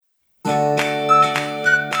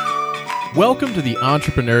Welcome to the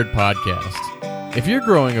Entrepreneur Podcast. If you're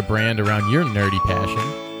growing a brand around your nerdy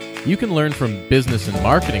passion, you can learn from business and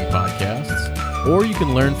marketing podcasts, or you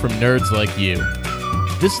can learn from nerds like you.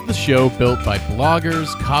 This is the show built by bloggers,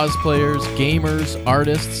 cosplayers, gamers,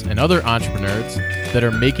 artists, and other entrepreneurs that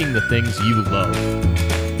are making the things you love.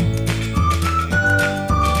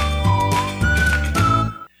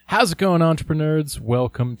 How's it going, entrepreneurs?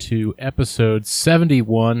 Welcome to episode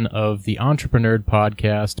 71 of the Entrepreneur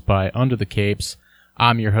Podcast by Under the Capes.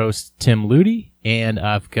 I'm your host, Tim Ludy, and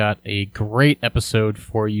I've got a great episode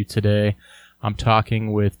for you today. I'm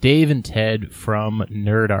talking with Dave and Ted from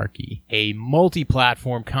Nerdarchy, a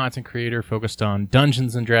multi-platform content creator focused on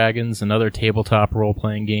Dungeons & Dragons and other tabletop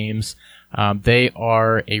role-playing games. They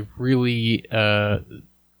are a really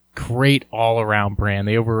great all-around brand.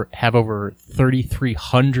 They have over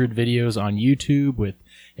 3,300 videos on YouTube with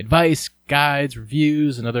advice, guides,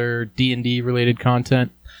 reviews, and other D&D related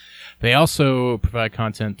content. They also provide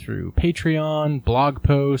content through Patreon, blog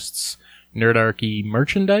posts, Nerdarchy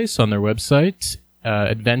merchandise on their website,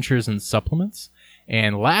 adventures and supplements.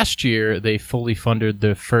 And last year, they fully funded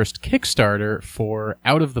the first Kickstarter for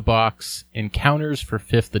out-of-the-box Encounters for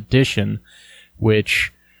 5th edition,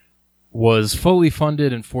 which was fully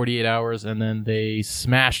funded in 48 hours, and then they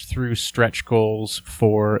smashed through stretch goals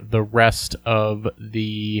for the rest of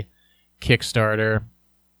the Kickstarter.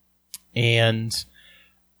 And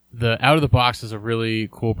the Out of the Box is a really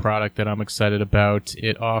cool product that I'm excited about.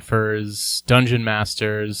 It offers dungeon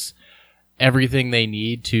masters everything they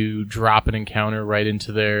need to drop an encounter right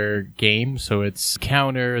into their game. So it's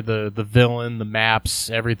counter, the villain, the maps,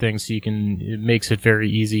 everything. So it makes it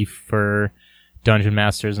very easy for dungeon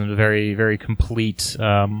masters and a very, very complete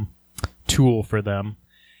tool for them.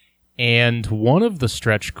 And one of the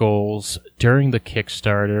stretch goals during the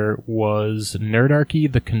Kickstarter was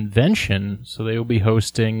Nerdarchy the Convention. So they will be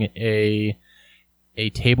hosting a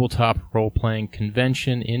tabletop role-playing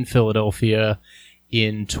convention in Philadelphia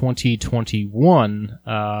in 2021,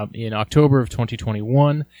 in October of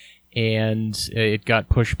 2021, and it got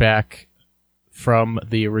pushed back from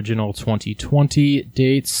the original 2020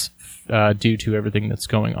 dates due to everything that's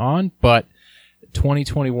going on. But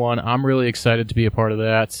 2021, I'm really excited to be a part of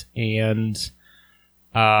that, and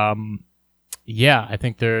I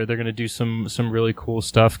think they're going to do some really cool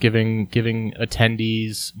stuff, giving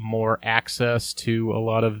attendees more access to a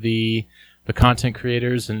lot of the content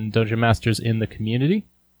creators and dungeon masters in the community.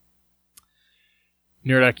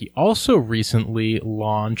 Nerdarchy also recently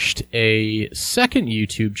launched a second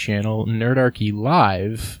YouTube channel, Nerdarchy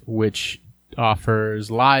Live, which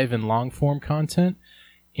offers live and long-form content,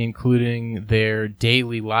 including their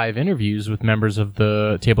daily live interviews with members of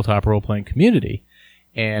the tabletop role-playing community.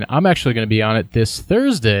 And I'm actually going to be on it this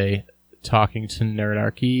Thursday, talking to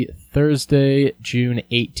Nerdarchy, Thursday, June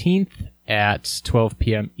 18th at 12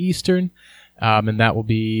 p.m. Eastern. And that will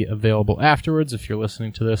be available afterwards if you're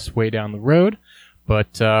listening to this way down the road.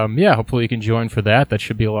 But hopefully you can join for that. That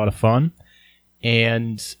should be a lot of fun.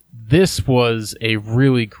 And this was a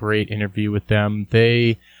really great interview with them.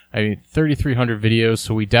 3,300 videos,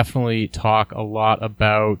 so we definitely talk a lot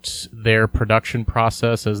about their production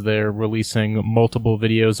process as they're releasing multiple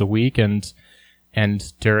videos a week, and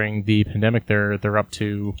during the pandemic, they're up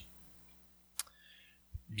to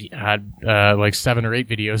like 7 or 8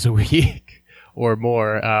 videos a week or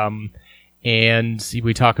more. And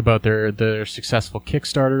we talk about their successful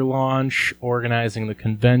Kickstarter launch, organizing the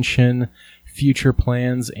convention, future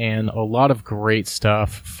plans, and a lot of great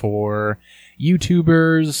stuff for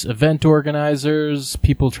YouTubers, event organizers,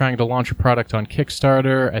 people trying to launch a product on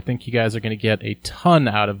Kickstarter. I think you guys are going to get a ton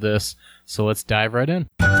out of this, so let's dive right in.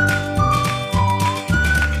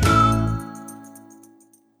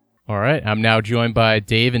 All right, I'm now joined by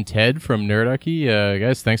Dave and Ted from Nerdarchy.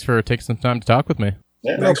 Guys, thanks for taking some time to talk with me.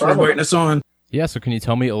 Yeah, thanks for inviting us on. Yeah, so can you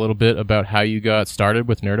tell me a little bit about how you got started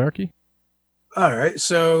with Nerdarchy? All right,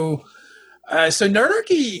 so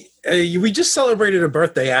Nerdarchy, we just celebrated a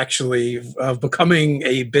birthday, actually, of becoming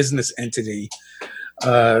a business entity.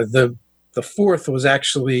 The 4th was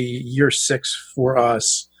actually year 6 for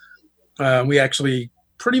us. We actually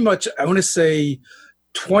pretty much, I want to say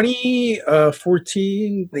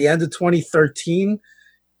 2014, the end of 2013,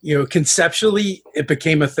 conceptually it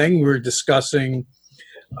became a thing. We were discussing,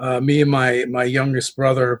 me and my youngest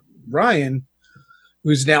brother, Ryan,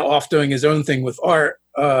 who's now off doing his own thing with art.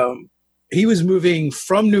 He was moving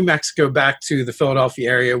from New Mexico back to the Philadelphia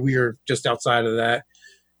area. We were just outside of that.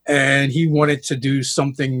 And he wanted to do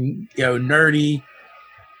something, nerdy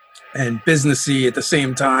and businessy at the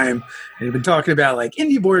same time. And he'd been talking about like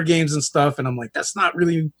indie board games and stuff. And I'm like, that's not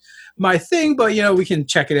really my thing, but we can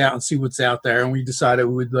check it out and see what's out there. And we decided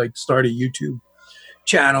we would like start a YouTube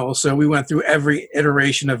channel. So we went through every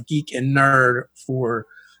iteration of Geek and Nerd for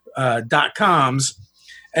 .coms,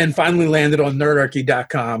 and finally landed on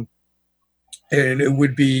nerdarchy.com. And it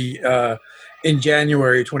would be in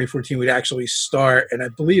January 2014 we'd actually start, and I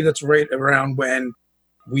believe that's right around when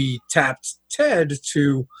we tapped Ted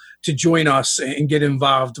to join us and get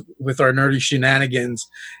involved with our nerdy shenanigans.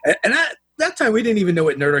 And at that time we didn't even know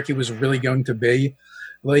what Nerdarchy was really going to be.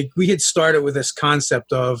 Like, we had started with this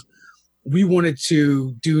concept of we wanted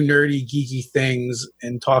to do nerdy, geeky things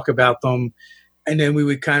and talk about them, and then we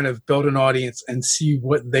would kind of build an audience and see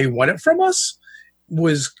what they wanted from us.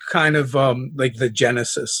 Was kind of like the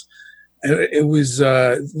genesis. And it was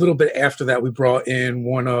a little bit after that we brought in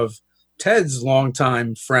one of Ted's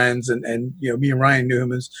longtime friends, and me and Ryan knew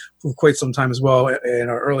him for quite some time as well in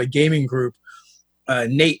our early gaming group,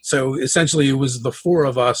 Nate. So essentially it was the four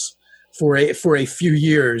of us for a few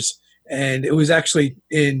years. And it was actually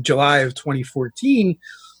in July of 2014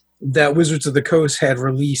 that Wizards of the Coast had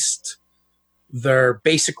released their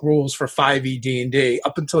basic rules for 5e D&D.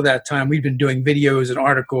 Up until that time, we'd been doing videos and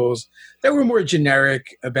articles that were more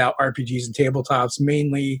generic about RPGs and tabletops,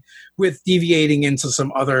 mainly with deviating into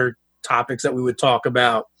some other topics that we would talk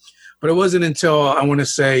about. But it wasn't until, I want to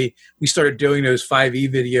say, we started doing those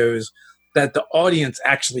 5e videos that the audience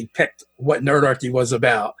actually picked what Nerdarchy was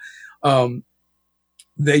about.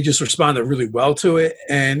 They just responded really well to it.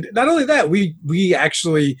 And not only that, we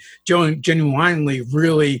actually genuinely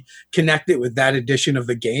really connected with that edition of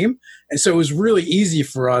the game. And so it was really easy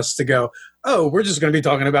for us to go, oh, we're just going to be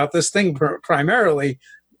talking about this thing primarily.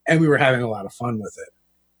 And we were having a lot of fun with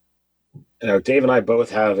it. Dave and I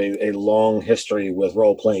both have a long history with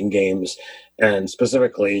role-playing games, and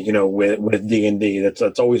specifically, with D&D.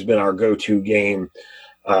 That's always been our go-to game.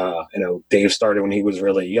 Dave started when he was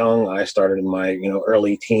really young. I started in my,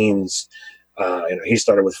 early teens. He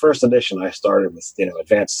started with first edition. I started with,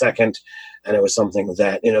 advanced second. And it was something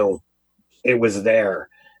that, it was there.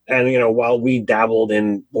 And, while we dabbled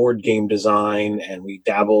in board game design and we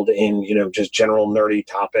dabbled in, just general nerdy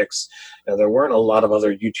topics, there weren't a lot of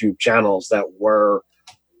other YouTube channels that were,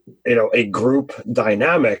 a group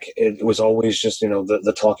dynamic. It was always just,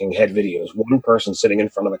 the talking head videos, one person sitting in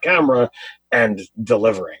front of a camera and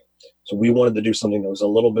delivering. So we wanted to do something that was a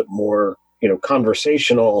little bit more,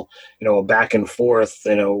 conversational, a back and forth,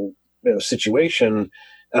 situation.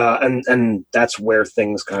 And that's where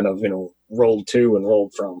things kind of, rolled to and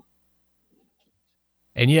rolled from.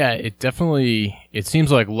 And yeah, it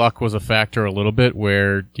seems like luck was a factor a little bit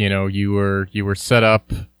where, you were set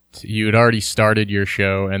up. You had already started your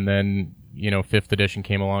show, and then 5th edition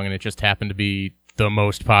came along, and it just happened to be the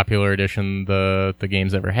most popular edition the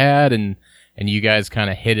game's ever had, and you guys kind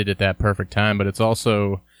of hit it at that perfect time. But it's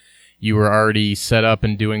also, you were already set up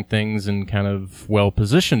and doing things and kind of well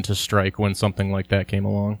positioned to strike when something like that came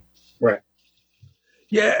along. Right.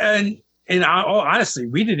 Yeah, and honestly,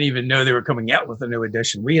 we didn't even know they were coming out with a new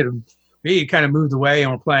edition. We had kind of moved away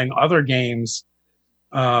and were playing other games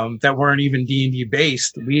that weren't even D&D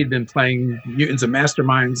based. We had been playing Mutants and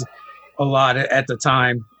Masterminds a lot at the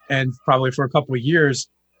time, and probably for a couple of years.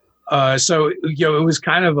 So it was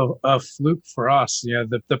kind of a fluke for us.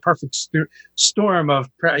 The perfect storm of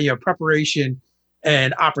preparation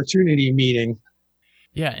and opportunity meeting.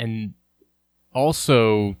 Yeah, and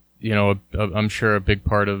also, I'm sure a big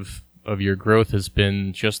part of your growth has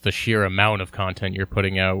been just the sheer amount of content you're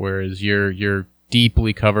putting out. Whereas you're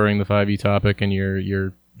deeply covering the 5e topic, and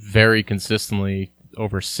you're very consistently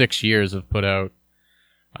over 6 years have put out,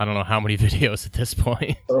 I don't know how many videos at this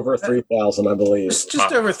point. Over 3,000, I believe.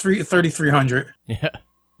 Just over 3,300. Yeah.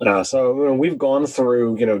 So we've gone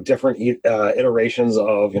through, different iterations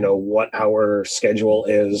of, what our schedule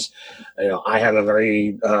is. I have a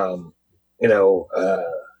very,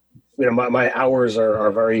 my hours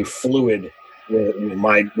are very fluid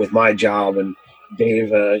with my job, and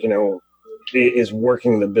Dave, is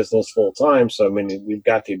working the business full time. So, we've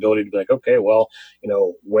got the ability to be like, okay, well,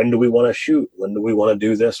 when do we want to shoot? When do we want to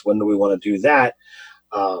do this? When do we want to do that?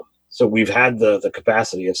 So we've had the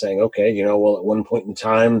capacity of saying, okay, well, at one point in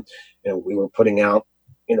time, we were putting out,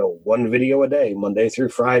 one video a day, Monday through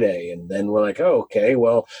Friday. And then we're like, oh, okay,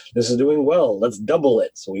 well, this is doing well. Let's double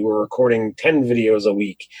it. So we were recording 10 videos a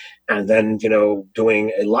week, and then,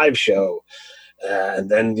 doing a live show. And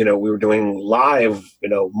then, we were doing live,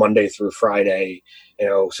 Monday through Friday,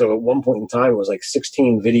 so at one point in time, it was like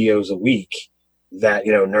 16 videos a week that,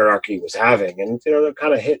 Nerdarchy was having. And, that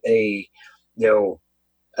kind of hit an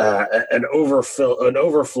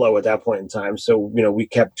overflow at that point in time. So, we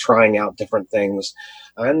kept trying out different things,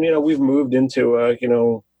 and, we've moved into,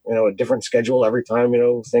 a different schedule every time,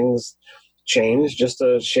 things change, just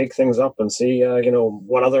to shake things up and see,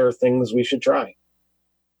 what other things we should try.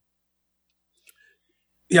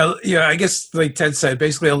 Yeah. I guess like Ted said,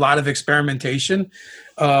 basically a lot of experimentation.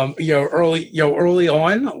 Early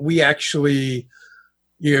on, we actually,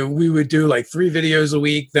 we would do like 3 videos a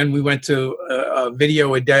week. Then we went to a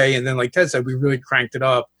video a day, and then, like Ted said, we really cranked it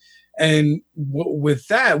up. And with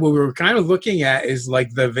that, what we were kind of looking at is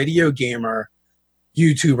like the video gamer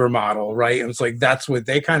YouTuber model, right? And it's like that's what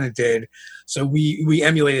they kind of did. So we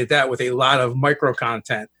emulated that with a lot of micro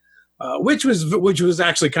content, which was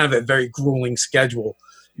actually kind of a very grueling schedule.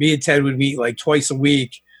 Me and Ted would meet like twice a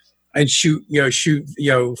week and shoot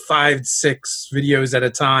 5, 6 videos at a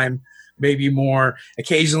time, maybe more.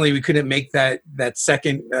 Occasionally, we couldn't make that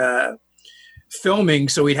second filming,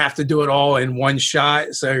 so we'd have to do it all in one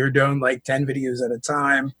shot. So you're doing like 10 videos at a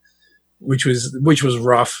time, which was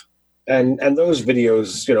rough. And those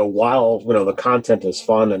videos, while the content is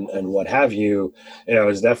fun and what have you,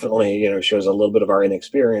 is definitely shows a little bit of our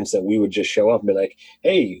inexperience, that we would just show up and be like,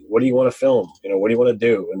 hey, what do you want to film? What do you want to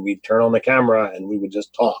do? And we'd turn on the camera and we would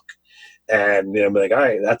just talk, and be like, all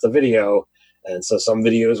right, that's a video. And so some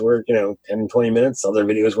videos were 10, 20 minutes, other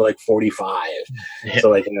videos were like 45. Yeah. So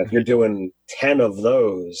like if you're doing 10 of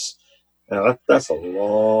those, that's a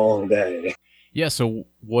long day. Yeah, so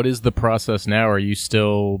what is the process now? Are you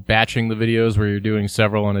still batching the videos where you're doing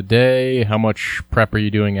several in a day? How much prep are you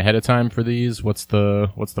doing ahead of time for these? What's the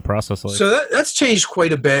process like? So that's changed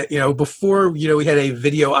quite a bit. Before, we had a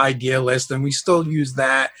video idea list, and we still use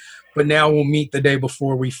that, but now we'll meet the day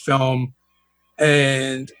before we film.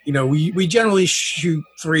 And, we generally shoot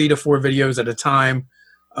 3 to 4 videos at a time,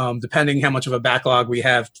 depending how much of a backlog we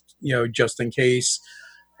have, just in case.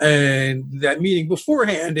 And that meeting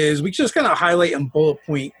beforehand is we just kind of highlight and bullet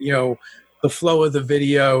point, the flow of the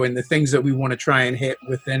video and the things that we want to try and hit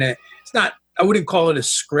within it. It's not, I wouldn't call it a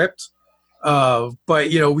script, but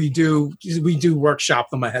we do workshop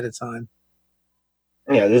them ahead of time.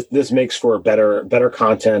 Yeah, this makes for better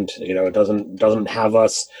content. It doesn't have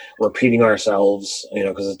us repeating ourselves,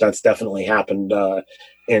 because that's definitely happened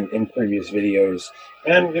in previous videos.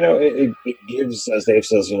 And it gives, as Dave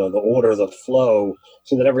says, the order, the flow,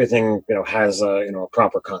 so that everything has a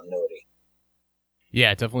proper continuity.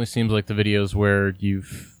 Yeah, it definitely seems like the videos where you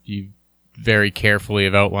very carefully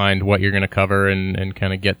have outlined what you're going to cover and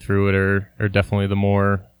kind of get through it are definitely the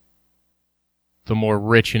more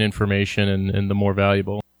rich in information and the more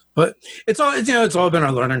valuable. But it's all been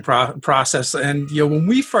our learning process. And when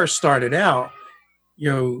we first started out,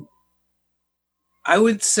 I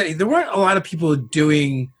would say there weren't a lot of people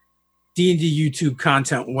doing D&D YouTube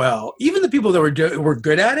content well. Even the people that were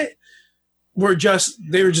good at it they were just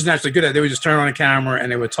naturally good at it. They would just turn on a camera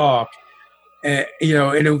and they would talk. And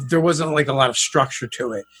there wasn't like a lot of structure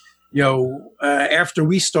to it. After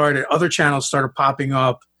we started, other channels started popping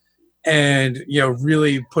up and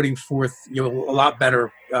really putting forth a lot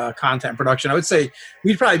better content production. I would say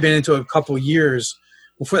we'd probably been into a couple years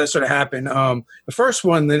before that sort of happened. The first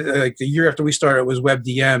one, like the year after we started, was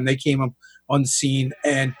WebDM. They came up on the scene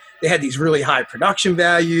and they had these really high production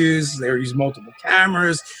values. They were using multiple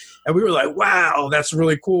cameras, and we were like, "Wow, that's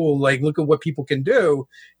really cool! Like, look at what people can do."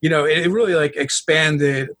 It really like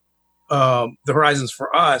expanded the horizons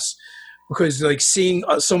for us, because like seeing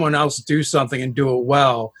someone else do something and do it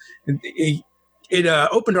well, it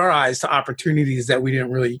opened our eyes to opportunities that we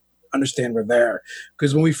didn't really understand were there.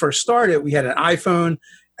 Because when we first started, we had an iPhone,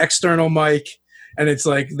 external mic, and it's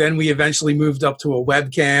like then we eventually moved up to a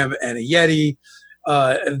webcam and a Yeti,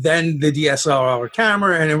 then the DSLR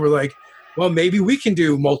camera, and then we're like, well, maybe we can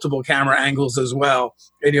do multiple camera angles as well,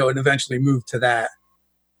 and eventually move to that.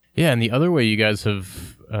 Yeah, and the other way you guys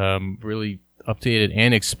have really updated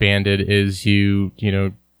and expanded is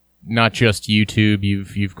not just YouTube.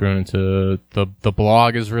 You've grown into the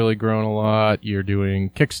blog has really grown a lot. You're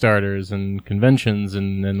doing Kickstarters and conventions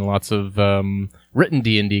and lots of written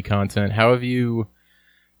D&D content. How have you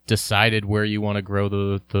decided where you want to grow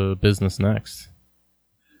the business next?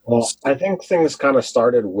 Well, I think things kind of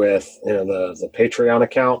started with the Patreon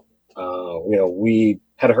account. We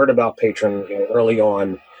had heard about Patreon early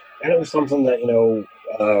on, and it was something that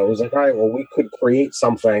was like, all right, well, we could create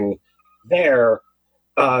something there.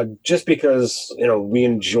 Just because we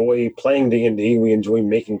enjoy playing D&D, we enjoy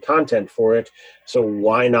making content for it. So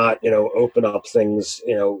why not open up things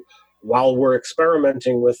while we're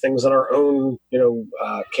experimenting with things in our own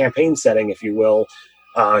campaign setting, if you will.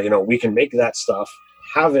 We can make that stuff,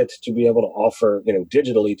 have it to be able to offer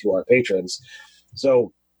digitally to our patrons.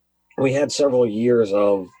 So we had several years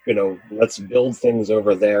of let's build things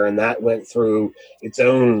over there, and that went through its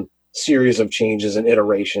own series of changes and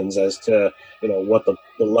iterations as to, what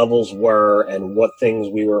the levels were and what things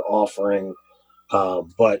we were offering.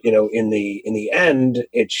 But in the end,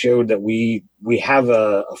 it showed that we have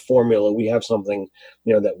a formula, we have something,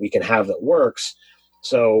 that we can have that works.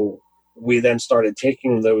 So we then started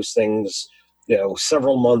taking those things,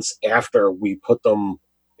 several months after we put them,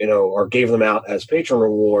 or gave them out as patron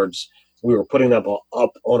rewards. We were putting them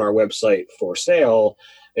up on our website for sale.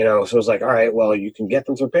 So it was like, all right, well, you can get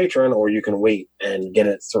them through Patreon, or you can wait and get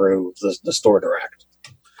it through the store direct.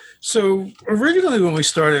 So originally when we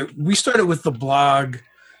started with the blog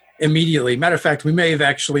immediately. Matter of fact, we may have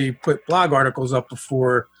actually put blog articles up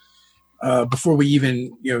before we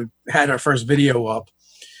even, had our first video up.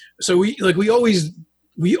 So we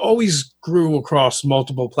always grew across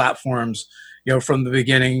multiple platforms, from the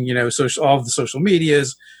beginning, all of the social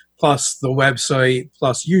medias, plus the website,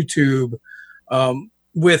 plus YouTube.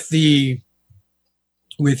 With the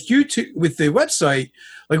website,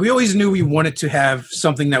 we always knew we wanted to have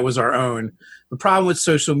something that was our own. The problem with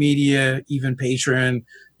social media, even Patreon,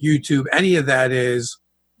 YouTube, any of that is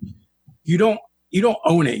you don't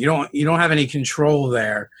own it. You don't have any control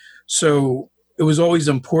there. So it was always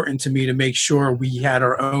important to me to make sure we had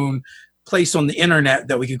our own place on the internet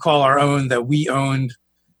that we could call our own, that we owned,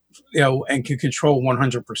 and could control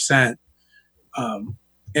 100%.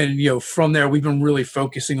 And from there, we've been really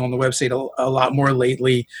focusing on the website a lot more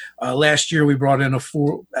lately. Last year, we brought in a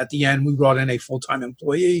full-time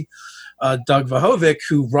employee, Doug Vahovic,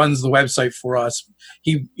 who runs the website for us.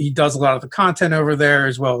 He does a lot of the content over there,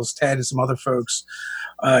 as well as Ted and some other folks.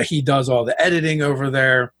 He does all the editing over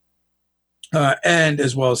there. And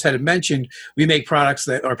as well as Ted had mentioned, we make products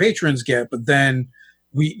that our patrons get, but then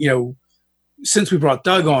since we brought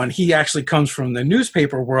Doug on, he actually comes from the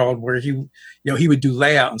newspaper world where he would do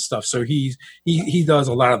layout and stuff. So he does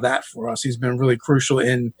a lot of that for us. He's been really crucial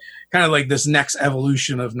in kind of like this next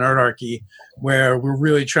evolution of Nerdarchy, where we're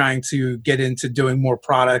really trying to get into doing more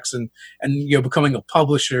products and becoming a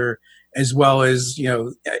publisher, as well as,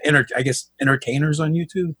 entertainers on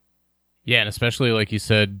YouTube. Yeah, and especially like you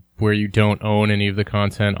said, where you don't own any of the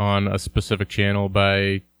content on a specific channel,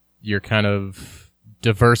 by you're kind of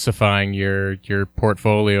diversifying your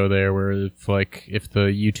portfolio there, where if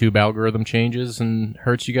the YouTube algorithm changes and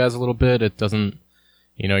hurts you guys a little bit, it doesn't,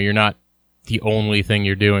 you're not the only thing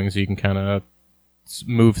you're doing, so you can kind of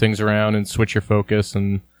move things around and switch your focus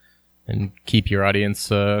and keep your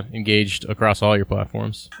audience engaged across all your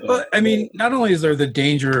platforms. But I mean, not only is there the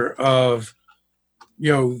danger of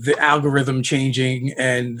the algorithm changing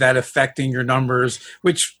and that affecting your numbers,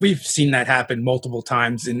 which we've seen that happen multiple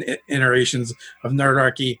times in iterations of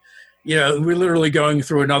Nerdarchy. We're literally going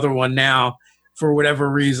through another one now for whatever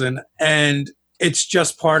reason, and it's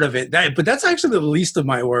just part of it. But that's actually the least of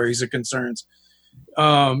my worries or concerns.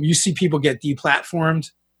 You see people get deplatformed.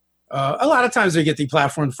 A lot of times they get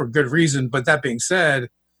deplatformed for good reason, but that being said,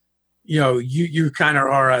 you kind of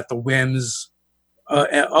are at the whims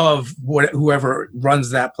of whoever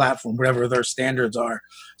runs that platform, whatever their standards are.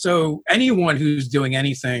 So anyone who's doing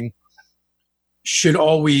anything should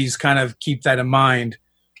always kind of keep that in mind.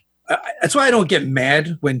 That's why I don't get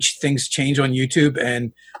mad when things change on YouTube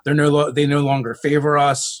and they no longer favor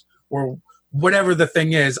us or whatever the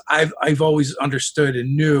thing is. I've always understood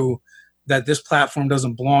and knew that this platform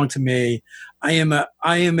doesn't belong to me. I am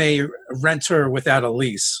a renter without a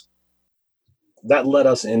lease. That led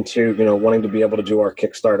us into wanting to be able to do our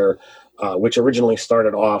Kickstarter, which originally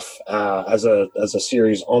started off as a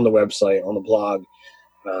series on the website, on the blog,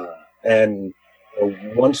 and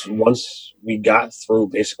once we got through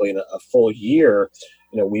basically a full year,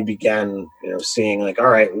 we began seeing like, all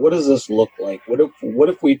right, what does this look like? What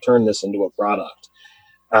if we turn this into a product?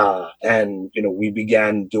 And we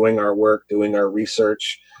began doing our work, doing our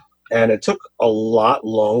research, and it took a lot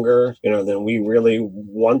longer than we really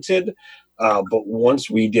wanted. But once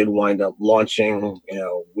we did wind up launching,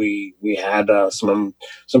 we had some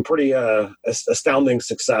pretty astounding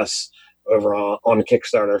success over on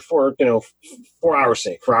Kickstarter for our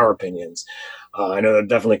sake, for our opinions. I know there are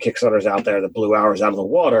definitely Kickstarters out there that blew ours out of the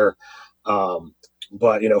water,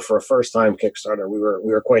 but for a first time Kickstarter, we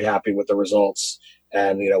were quite happy with the results,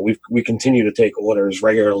 and we continue to take orders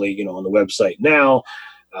regularly on the website now.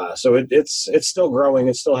 So it's still growing,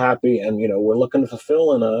 it's still happy, and we're looking to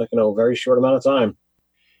fulfill in a very short amount of time.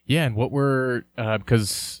 Yeah, and what we're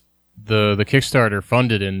because the Kickstarter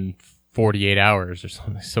funded in 48 hours or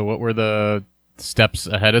something. So what were the steps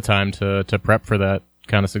ahead of time to prep for that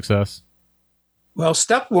kind of success? Well,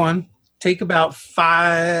 step one take about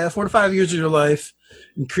 4 to 5 years of your life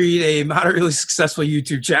and create a moderately successful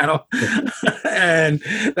YouTube channel. And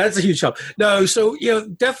that's a huge help. No, so,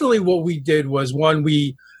 definitely what we did was, one,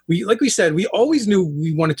 we like we said, we always knew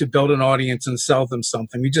we wanted to build an audience and sell them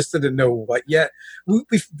something. We just didn't know what yet.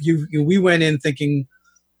 We went in thinking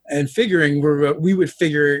and figuring we would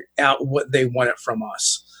figure out what they wanted from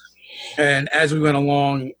us. And as we went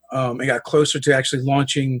along and got closer to actually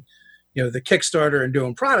launching, the Kickstarter and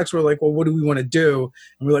doing products, we're like, well, what do we want to do?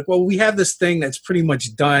 And we're like, well, we have this thing that's pretty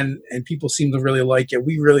much done and people seem to really like it.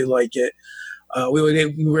 We really like it. We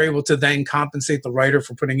were able to then compensate the writer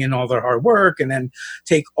for putting in all their hard work and then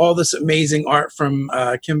take all this amazing art from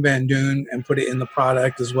Kim Van Doon and put it in the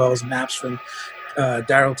product, as well as maps from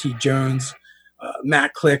Daryl T. Jones.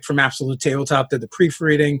 Matt Click from Absolute Tabletop did the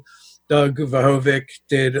proofreading. Doug Vahovic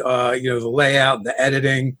did the layout, the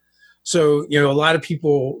editing. So, a lot of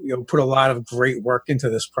people, put a lot of great work into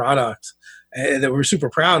this product that we're super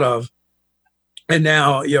proud of. And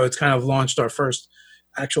now, it's kind of launched our first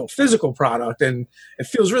actual physical product. And it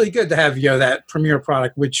feels really good to have, that premiere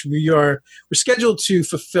product, which we're scheduled to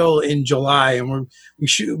fulfill in July. And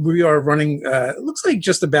we are running, it looks like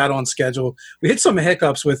just about on schedule. We hit some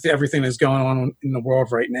hiccups with everything that's going on in the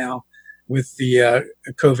world right now with the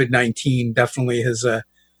COVID-19. Definitely has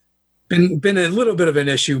been a little bit of an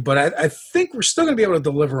issue, but I think we're still going to be able to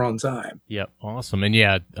deliver on time. Yep, awesome.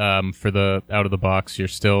 And for the out of the box, you're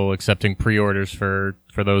still accepting pre-orders for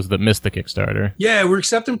those that missed the Kickstarter. Yeah, we're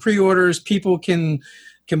accepting pre-orders. People can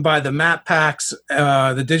buy the map packs,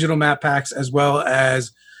 the digital map packs, as well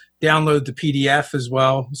as download the PDF as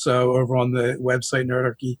well. So over on the website,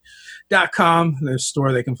 nerdarchy.com, there's a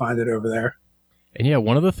store, they can find it over there. And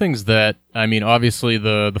one of the things that, obviously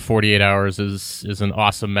the 48 hours is an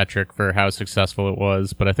awesome metric for how successful it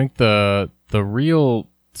was, but I think the real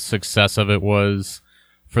success of it was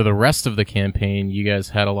for the rest of the campaign. You guys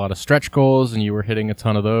had a lot of stretch goals and you were hitting a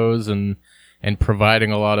ton of those and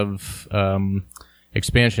providing a lot of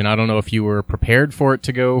expansion. I don't know if you were prepared for it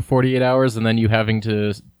to go 48 hours and then you having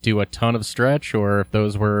to do a ton of stretch, or if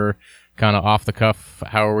those were kind of off the cuff.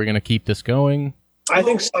 How are we going to keep this going? I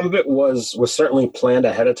think some of it was certainly planned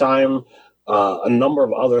ahead of time. A number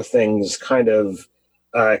of other things kind of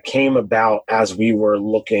came about as we were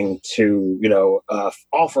looking to,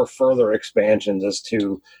 offer further expansions as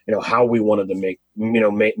to, how we wanted to make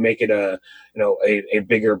it a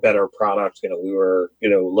bigger, better product. We were,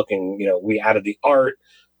 looking, we added the art,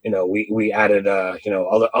 we added,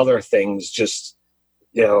 other things, just,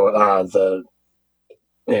 the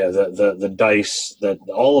dice, that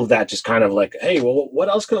all of that, just kind of like, hey, well, what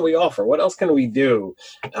else can we offer? What else can we do?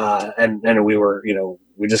 And we were,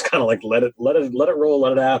 we just kind of like let it roll,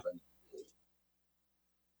 let it happen.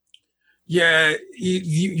 Yeah,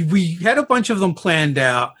 we had a bunch of them planned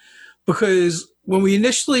out, because when we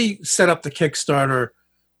initially set up the Kickstarter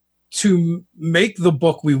to make the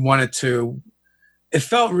book we wanted to, it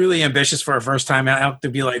felt really ambitious for our first time out to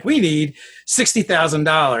be like, we need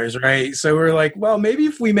 $60,000, right? So we're like, well, maybe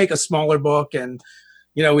if we make a smaller book and,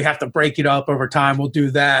 we have to break it up over time, we'll do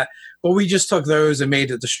that. But we just took those and made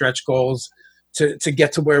it the stretch goals to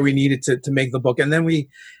get to where we needed to make the book. And then we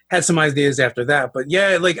had some ideas after that. But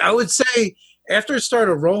yeah, like I would say after it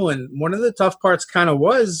started rolling, one of the tough parts kind of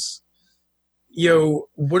was,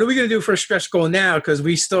 what are we going to do for a stretch goal now? Because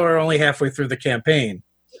we still are only halfway through the campaign.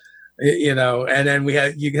 And then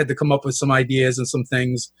you had to come up with some ideas and some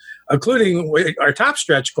things, including our top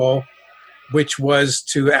stretch goal, which was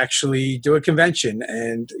to actually do a convention.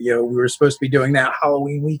 And, we were supposed to be doing that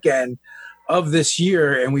Halloween weekend of this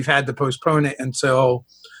year, and we've had to postpone it until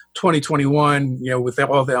 2021, with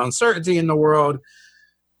all the uncertainty in the world.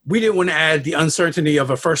 We didn't want to add the uncertainty of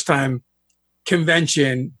a first-time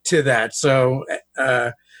convention to that. So,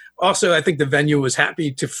 also, I think the venue was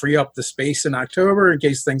happy to free up the space in October in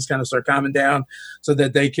case things kind of start calming down so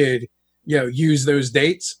that they could, use those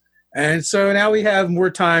dates. And so now we have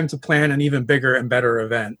more time to plan an even bigger and better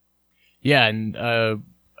event. Yeah, and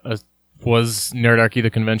was Nerdarchy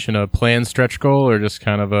the convention a planned stretch goal, or just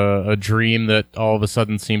kind of a dream that all of a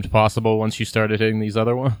sudden seemed possible once you started hitting these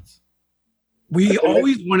other ones? We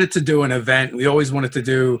always wanted to do an event. We always wanted to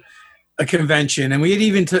do a convention, and we had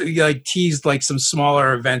even teased like some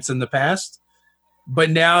smaller events in the past,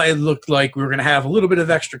 but now it looked like we were going to have a little bit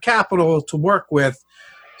of extra capital to work with.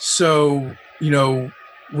 So,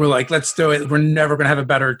 we're like, let's do it. We're never going to have a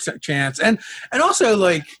better chance. And also,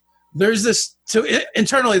 like, there's this, so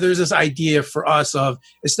internally, there's this idea for us of,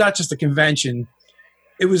 it's not just a convention.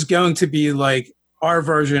 It was going to be like our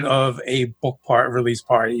version of a book release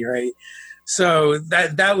party, right? So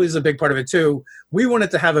that was a big part of it too. we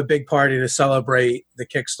wanted to have a big party to celebrate the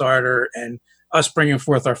Kickstarter and us bringing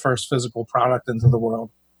forth our first physical product into the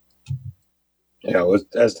world.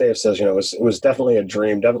 As Dave says, it was definitely a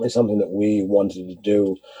dream, definitely something that we wanted to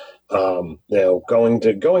do. Going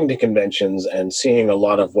to conventions and seeing a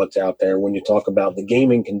lot of what's out there. When you talk about the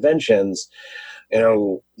gaming conventions,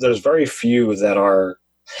 there's very few that are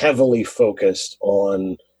heavily focused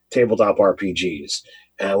on tabletop RPGs.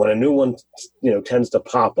 And when a new one, tends to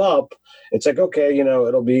pop up, it's like, okay,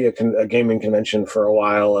 it'll be a gaming convention for a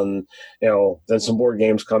while, and then some board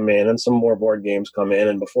games come in, and some more board games come in,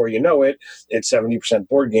 and before you know it, it's 70%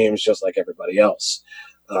 board games, just like everybody else.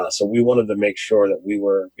 So we wanted to make sure that we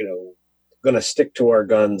were, going to stick to our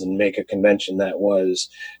guns and make a convention that was,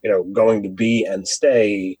 going to be and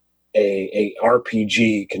stay a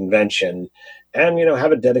RPG convention, and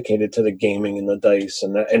have it dedicated to the gaming and the dice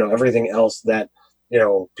and everything else that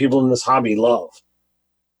people in this hobby love.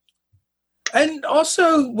 And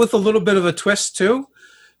also with a little bit of a twist too,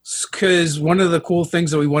 because one of the cool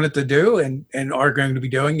things that we wanted to do and are going to be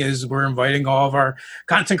doing is we're inviting all of our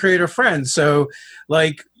content creator friends. So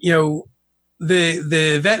the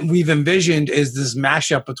event we've envisioned is this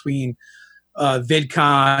mashup between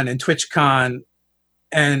VidCon and TwitchCon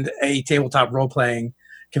and a tabletop role-playing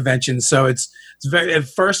convention. So it's very, at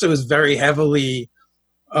first it was very heavily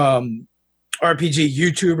RPG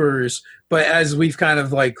YouTubers, but as we've kind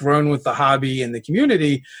of grown with the hobby and the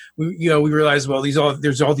community, we realized, well,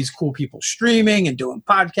 there's all these cool people streaming and doing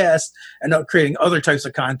podcasts and creating other types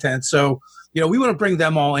of content. So, we want to bring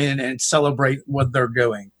them all in and celebrate what they're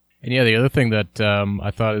doing. And the other thing that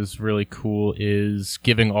I thought is really cool is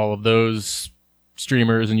giving all of those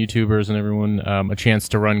streamers and YouTubers and everyone a chance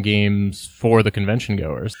to run games for the convention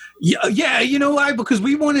goers. Yeah, why? Because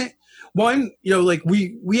we wanted. One,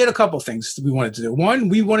 we had a couple things we wanted to do. One,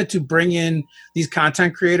 we wanted to bring in these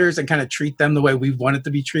content creators and kind of treat them the way we wanted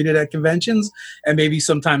to be treated at conventions, and maybe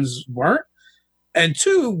sometimes weren't. And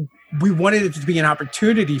two, we wanted it to be an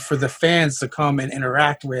opportunity for the fans to come and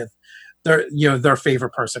interact with their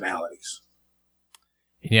favorite personalities.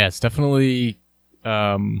 Yeah, it's definitely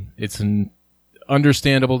it's an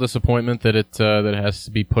understandable disappointment that it has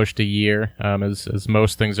to be pushed a year, as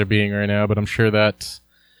most things are being right now. But I'm sure that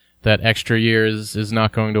extra year is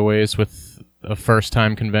not going to waste with a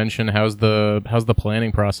first-time convention. How's the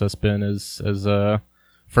planning process been as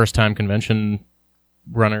first-time convention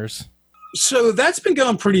runners? So that's been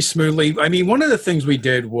going pretty smoothly. I mean, one of the things we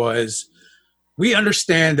did was we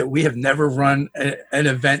understand that we have never run an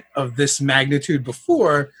event of this magnitude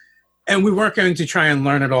before, and we weren't going to try and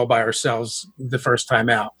learn it all by ourselves the first time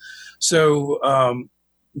out. So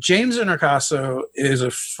James Nerdarchy is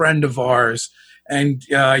a friend of ours. And,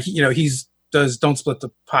 he's does Don't Split the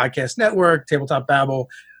Podcast Network, Tabletop Babble.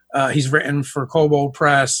 He's written for Kobold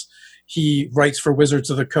Press. He writes for Wizards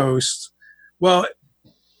of the Coast. Well,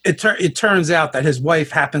 it turns out that his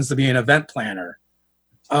wife happens to be an event planner.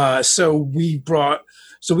 So we brought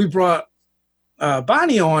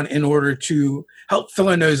Bonnie on in order to help fill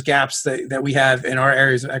in those gaps that we have in our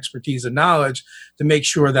areas of expertise and knowledge to make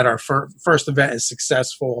sure that our first event is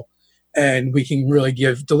successful and we can really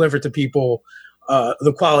deliver to people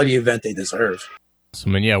the quality event they deserve. So,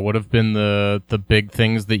 what have been the big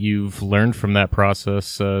things that you've learned from that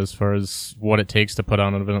process as far as what it takes to put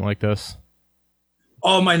on an event like this?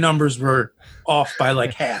 All my numbers were off by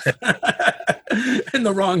half in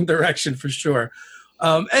the wrong direction for sure.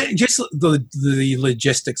 And just the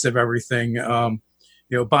logistics of everything.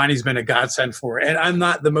 Bonnie's been a godsend for it. And I'm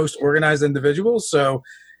not the most organized individual, so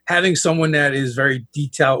having someone that is very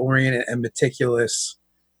detail oriented and meticulous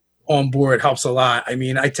on board helps a lot. I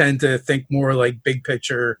mean, I tend to think more like big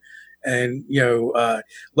picture and,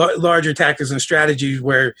 larger tactics and strategies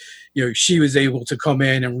where, she was able to come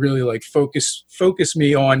in and really focus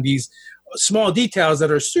me on these small details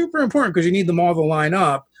that are super important because you need them all to line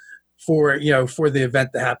up for the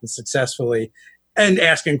event to happen successfully, and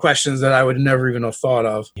asking questions that I would never even have thought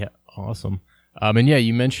of. Yeah. Awesome.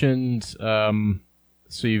 You mentioned,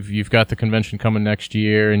 so you've got the convention coming next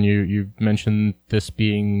year, and you mentioned this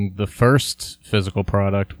being the first physical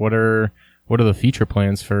product. What are the feature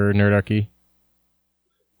plans for Nerdarchy?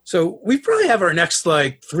 So we probably have our next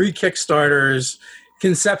 3 Kickstarters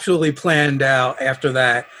conceptually planned out after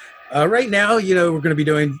that. Right now, we're going to be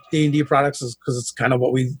doing D&D products because it's kind of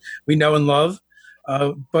what we know and love.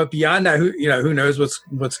 But beyond that, who knows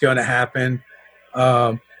what's going to happen.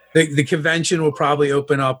 The convention will probably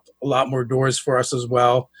open up a lot more doors for us as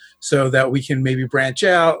well, so that we can maybe branch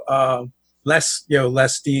out, less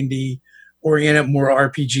D&D oriented, more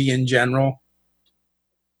RPG in general.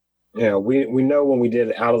 we know when we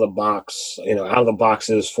did out of the box, out of the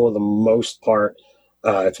boxes for the most part,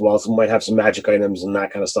 it might have some magic items and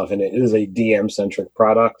that kind of stuff, and it is a DM centric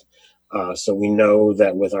product. So we know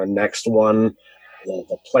that with our next one,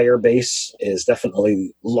 the player base is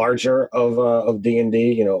definitely larger of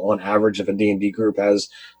D&D. On average, if a D&D group has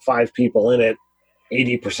 5 people in it,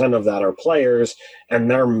 80% of that are players, and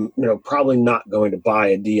they're probably not going to buy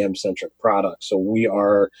a DM centric product. So we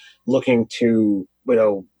are looking to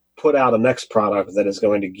put out a next product that is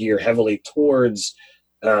going to gear heavily towards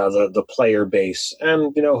the player base,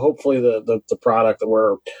 and hopefully the product that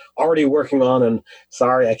we're already working on. And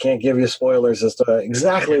sorry, I can't give you spoilers as to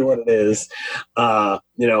exactly what it is, but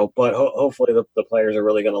hopefully the players are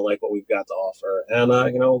really going to like what we've got to offer. And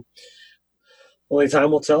only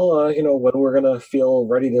time will tell, when we're going to feel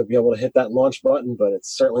ready to be able to hit that launch button, but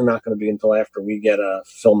it's certainly not going to be until after we get a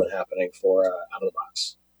fulfillment happening for out of the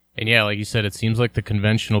box. And yeah, like you said, it seems like the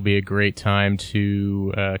convention will be a great time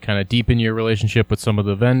to kind of deepen your relationship with some of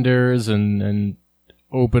the vendors and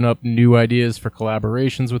open up new ideas for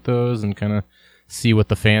collaborations with those, and kind of see what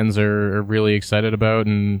the fans are really excited about,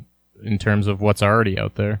 and in terms of what's already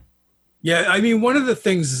out there. Yeah, I mean, one of the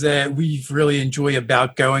things that we really enjoy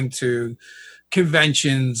about going to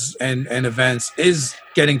conventions and events is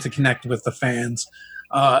getting to connect with the fans.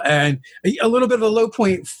 And a little bit of a low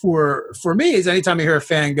point for me is anytime I hear a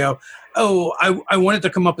fan go, "Oh, I wanted to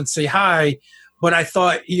come up and say hi, but I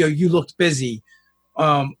thought you looked busy."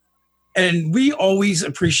 And we always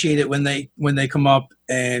appreciate it when they come up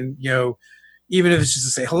and even if it's just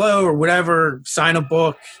to say hello or whatever, sign a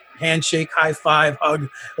book, handshake, high five, hug,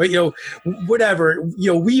 or whatever.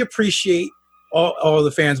 We appreciate all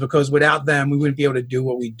the fans, because without them we wouldn't be able to do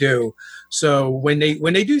what we do. So when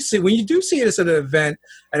you do see us at an event,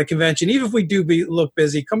 at a convention, even if we do look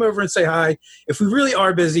busy, come over and say hi. If we really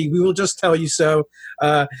are busy, we will just tell you so,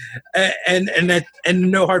 and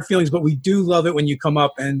no hard feelings. But we do love it when you come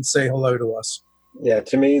up and say hello to us. Yeah,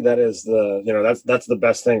 to me that is that's the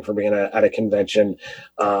best thing for being at a convention.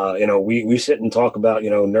 We sit and talk about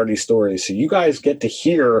nerdy stories, so you guys get to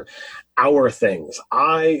hear our things.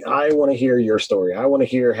 I want to hear your story. I want to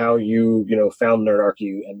hear how you found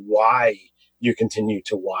Nerdarchy and why you continue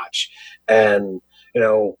to watch. And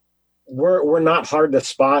we're not hard to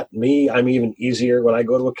spot. I'm even easier. When I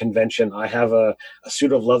go to a convention, I have a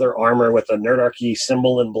suit of leather armor with a Nerdarchy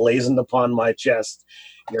symbol emblazoned upon my chest.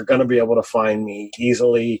 You're going to be able to find me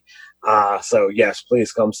easily. So yes,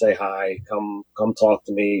 please come say hi. Come talk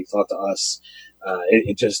to me. Talk to us.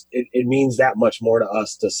 It means that much more to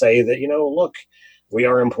us to say that, look, we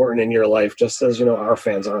are important in your life, just as, our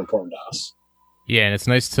fans are important to us. Yeah, and it's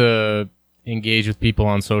nice to engage with people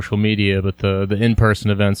on social media, but the in-person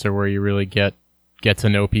events are where you really get to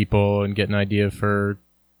know people and get an idea for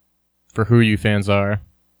who you fans are.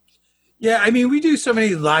 Yeah, I mean, we do so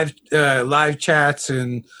many live chats,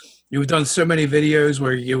 and we've done so many videos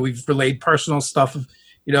where we've relayed personal stuff,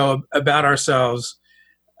 about ourselves.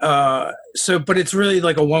 But it's really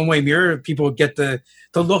like a one-way mirror. People get to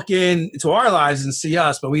look into our lives and see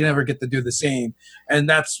us, but we never get to do the same. And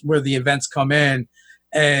that's where the events come in.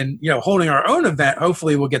 And, holding our own event,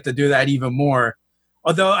 hopefully we'll get to do that even more.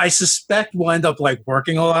 Although I suspect we'll end up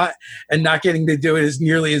working a lot and not getting to do it as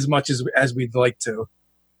nearly as much as we'd like to.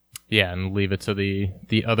 Yeah, and leave it to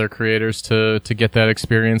the other creators to get that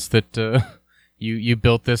experience that you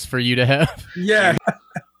built this for you to have. Yeah.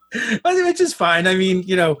 Which is fine. I mean,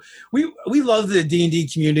 we love the D&D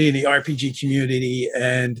community and the RPG community,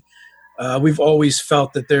 and we've always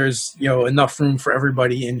felt that there's enough room for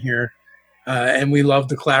everybody in here, and we love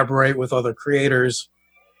to collaborate with other creators,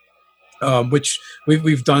 which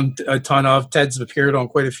we've done a ton of. Ted's appeared on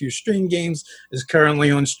quite a few stream games, is currently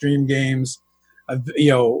on stream games. I've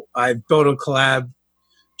built a collab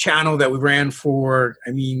channel that we ran for,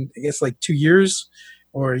 I guess 2 years.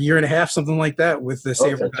 Or a year and a half, something like that, with the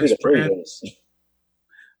Saber Dice brand.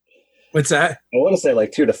 What's that? I want to say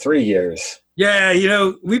 2 to 3 years.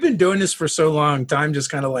 Yeah, we've been doing this for so long. Time just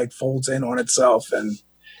kind of folds in on itself,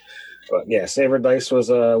 But yeah, Saber Dice was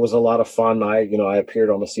a lot of fun. I appeared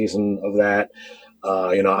on a season of that.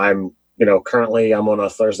 Currently I'm on a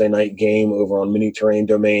Thursday night game over on Mini Terrain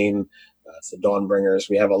Domain. It's the Dawnbringers.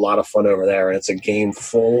 We have a lot of fun over there, and it's a game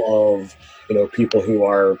full of people who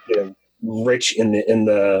are rich in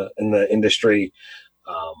the industry.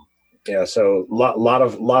 So a lot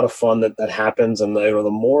of fun that happens, and the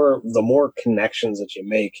more connections that you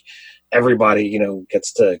make, everybody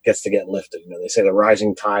gets to get lifted. They say the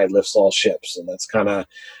rising tide lifts all ships, and that's kind of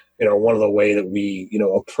one of the way that we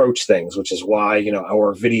approach things, which is why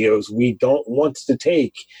our videos, we don't want to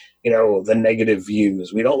take the negative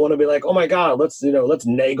views. We don't want to be like, oh my God, let's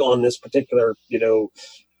neg on this particular,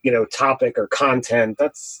 topic or content.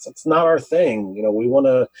 That's not our thing. We want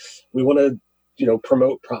to,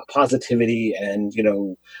 promote positivity and,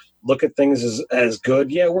 look at things as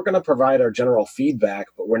good. Yeah, we're going to provide our general feedback,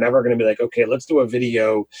 but we're never going to be like, okay, let's do a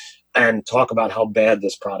video and talk about how bad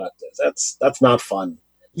this product is. That's not fun.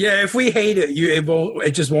 Yeah, if we hate it,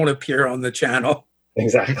 it just won't appear on the channel.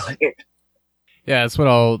 Exactly. Yeah, that's what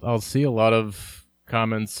I'll see a lot of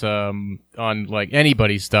comments on like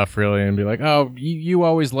anybody's stuff really, and be like, oh, you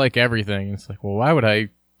always like everything. And it's like, well, why would I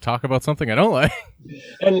talk about something I don't like?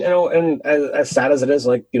 And as sad as it is,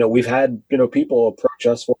 like, we've had people approach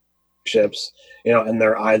us for ships, and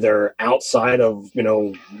they're either outside of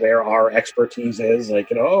where our expertise is,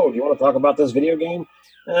 like, oh, do you want to talk about this video game?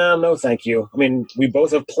 No, thank you. I mean, we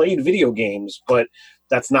both have played video games, but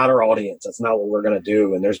that's not our audience. That's not what we're going to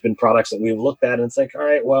do. And there's been products that we've looked at and it's like, all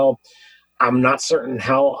right, well, I'm not certain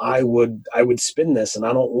how I would spin this, and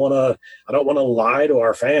I don't want to lie to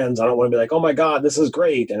our fans. I don't want to be like, oh my God, this is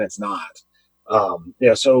great, and it's not.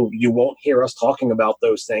 So you won't hear us talking about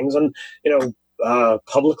those things, and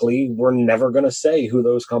publicly, we're never going to say who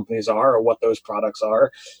those companies are or what those products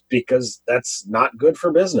are, because that's not good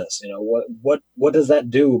for business. What does that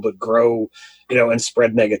do but grow, and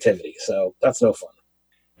spread negativity? So that's no fun.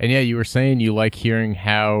 And yeah, you were saying you like hearing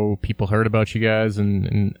how people heard about you guys,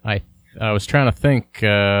 and I was trying to think,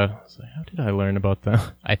 how did I learn about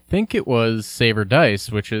that? I think it was Saver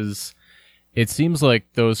Dice, which is, it seems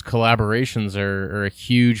like those collaborations are a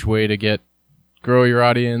huge way to grow your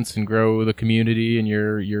audience and grow the community and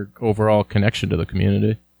your overall connection to the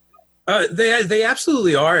community. They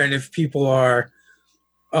absolutely are. And if people are,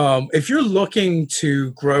 if you're looking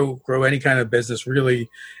to grow any kind of business, really,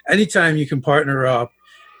 anytime you can partner up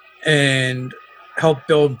and help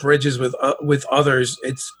build bridges with others,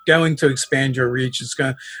 it's going to expand your reach. It's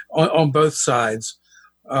going on both sides,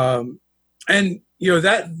 and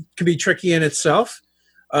that can be tricky in itself.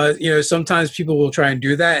 Sometimes people will try and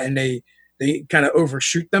do that, and they kind of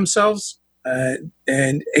overshoot themselves,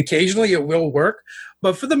 and occasionally it will work.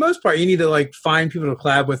 But for the most part, you need to like find people to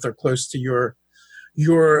collab with or close to your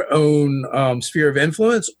own sphere of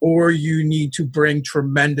influence, or you need to bring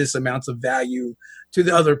tremendous amounts of value to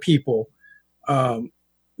the other people.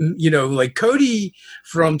 Like Cody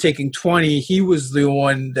from Taking 20, he was the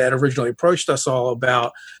one that originally approached us all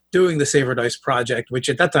about doing the Saver Dice project, which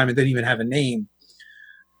at that time it didn't even have a name.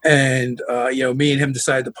 And, me and him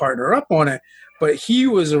decided to partner up on it. But he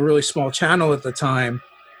was a really small channel at the time.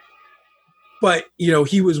 But,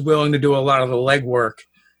 he was willing to do a lot of the legwork.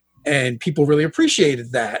 And people really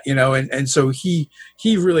appreciated that, and so he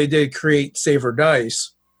really did create Saver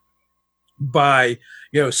Dice by,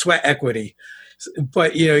 sweat equity.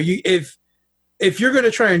 But, if you're going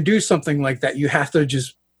to try and do something like that, you have to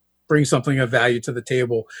just bring something of value to the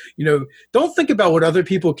table. Don't think about what other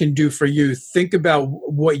people can do for you. Think about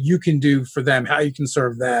what you can do for them, how you can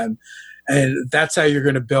serve them. And that's how you're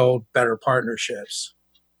going to build better partnerships.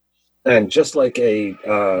 And just like an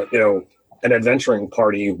adventuring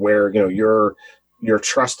party where, you're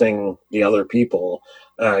trusting the other people,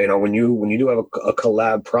 when you do have a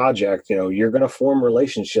collab project, you're going to form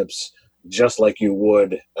relationships just like you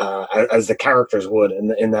would as the characters would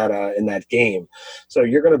in that game. So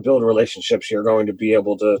you're going to build relationships. You're going to be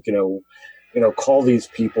able to call these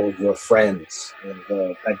people your friends.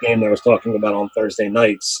 And that game that I was talking about on Thursday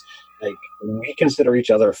nights, like, we consider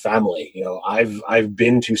each other family. I've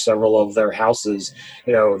been to several of their houses,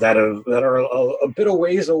 that are a bit of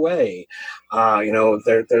ways away.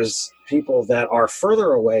 There's people that are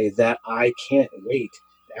further away that I can't wait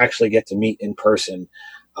to actually get to meet in person.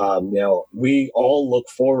 We all look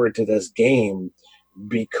forward to this game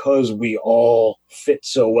because we all fit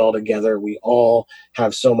so well together. We all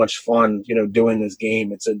have so much fun, doing this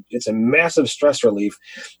game. It's a massive stress relief,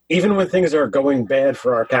 even when things are going bad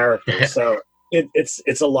for our characters. So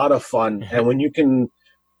it's a lot of fun. And when you can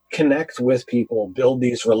connect with people, build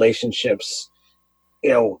these relationships,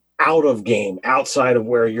 out of game, outside of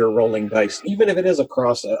where you're rolling dice, even if it is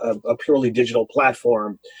across a purely digital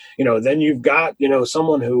platform, then you've got,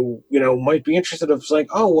 someone who, might be interested of like,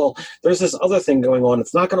 oh, well, there's this other thing going on.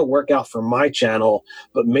 It's not going to work out for my channel,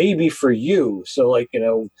 but maybe for you. So like,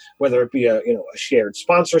 whether it be a shared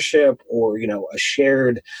sponsorship or, a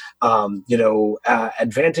shared,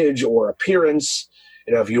 advantage or appearance.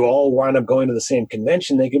 If you all wind up going to the same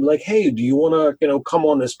convention, they can be like, hey, do you want to, come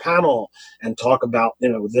on this panel and talk about,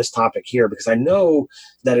 this topic here? Because I know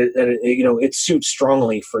that it suits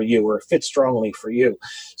strongly for you, or it fits strongly for you.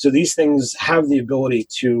 So these things have the ability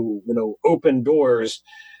to, open doors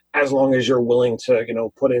as long as you're willing to,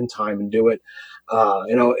 put in time and do it.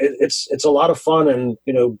 It's a lot of fun, and,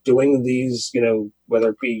 doing these, whether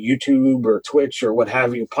it be YouTube or Twitch or what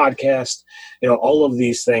have you, podcast, all of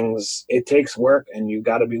these things, it takes work and you've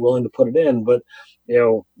got to be willing to put it in. But,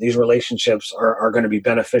 these relationships are going to be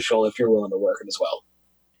beneficial if you're willing to work it as well.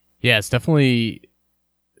 Yeah, it's definitely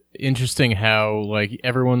interesting how like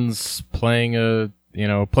everyone's playing a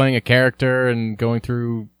character and going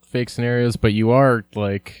through fake scenarios, but you are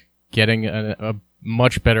like getting a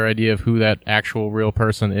much better idea of who that actual real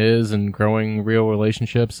person is and growing real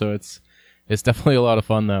relationships. So it's definitely a lot of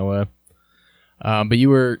fun that way. But you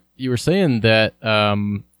were saying that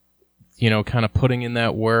kind of putting in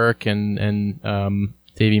that work and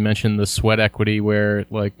Dave, you mentioned the sweat equity where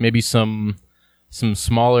like maybe some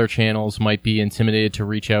smaller channels might be intimidated to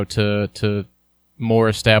reach out to more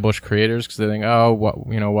established creators because they think, oh,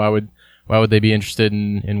 why would they be interested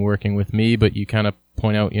in working with me? But you kind of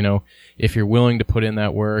point out, if you're willing to put in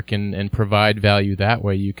that work and provide value that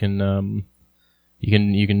way, you can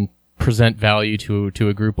present value to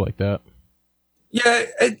a group like that. Yeah,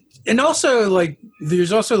 and also like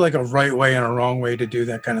there's also like a right way and a wrong way to do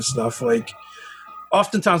that kind of stuff. Like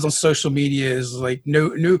oftentimes on social media is like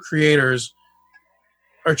new creators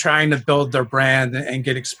are trying to build their brand and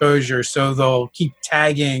get exposure, so they'll keep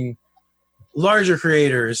tagging larger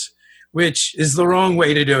creators, which is the wrong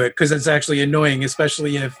way to do it because it's actually annoying,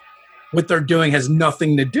 especially if what they're doing has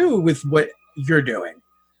nothing to do with what you're doing,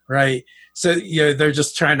 right? So they're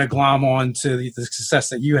just trying to glom on to the success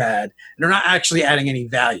that you had. And they're not actually adding any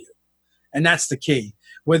value, and that's the key.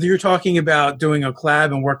 Whether you're talking about doing a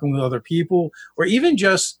collab and working with other people, or even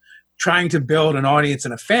just trying to build an audience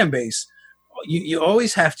and a fan base, you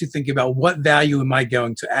always have to think about what value am I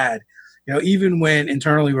going to add. Even when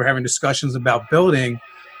internally we're having discussions about building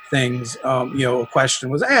things, a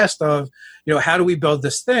question was asked of, how do we build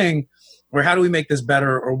this thing, or how do we make this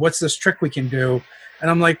better, or what's this trick we can do? And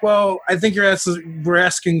I'm like, well, I think we're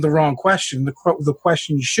asking the wrong question. The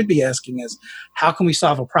question you should be asking is, how can we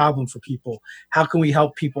solve a problem for people? How can we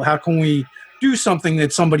help people? How can we do something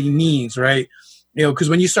that somebody needs, right? Because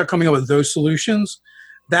when you start coming up with those solutions,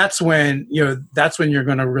 that's when you're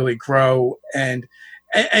going to really grow, and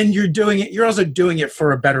you're doing it. You're also doing it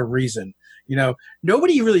for a better reason.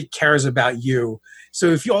 Nobody really cares about you. So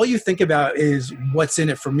if all you think about is what's in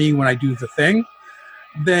it for me when I do the thing,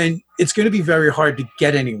 then it's going to be very hard to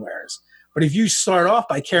get anywhere. But if you start off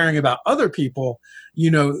by caring about other people,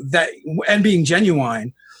 that and being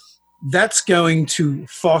genuine, that's going to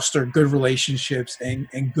foster good relationships and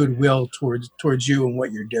goodwill towards you and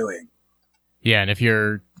what you're doing. Yeah, and if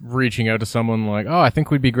you're reaching out to someone like, oh, I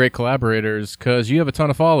think we'd be great collaborators because you have a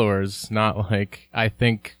ton of followers, not like, I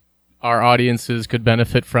think our audiences could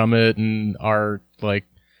benefit from it and our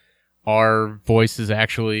voices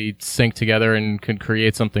actually sync together and could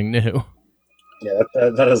create something new. Yeah,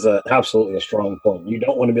 that is absolutely a strong point. You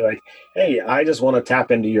don't want to be like, hey, I just want to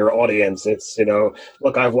tap into your audience. It's,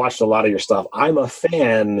 look, I've watched a lot of your stuff. I'm a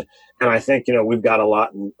fan, and I think, we've got a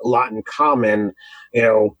lot in common.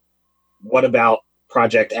 What about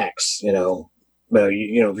Project X? If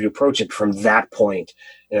you approach it from that point,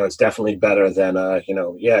 it's definitely better than,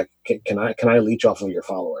 can I leech off of your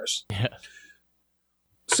followers? Yeah.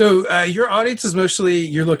 So your audience is mostly,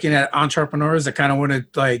 you're looking at entrepreneurs that kind of want to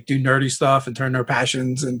like do nerdy stuff and turn their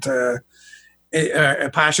passions and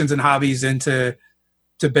hobbies into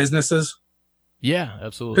businesses. Yeah,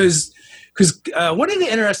 absolutely. Because one of the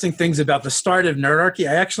interesting things about the start of Nerdarchy,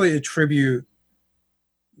 I actually attribute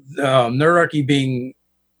Nerdarchy being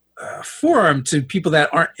formed to people that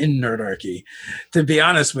aren't in Nerdarchy. To be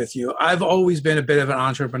honest with you, I've always been a bit of an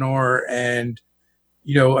entrepreneur, and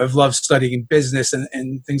I've loved studying business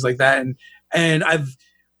and things like that, and I've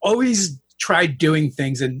always tried doing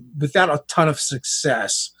things and without a ton of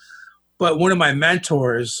success. But one of my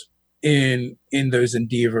mentors in those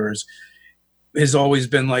endeavors has always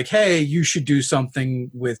been like, hey, you should do something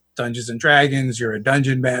with Dungeons and Dragons. You're a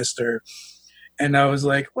dungeon master. And I was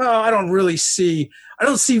like, well, I don't see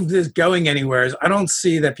this going anywhere. I don't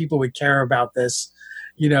see that people would care about this,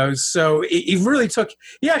 so he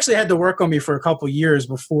actually had to work on me for a couple of years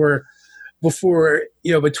before,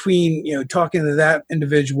 between, talking to that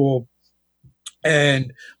individual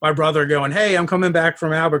and my brother going, hey, I'm coming back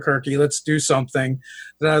from Albuquerque, let's do something.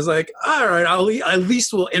 Then I was like, all right, at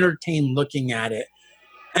least we'll entertain looking at it.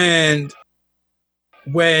 And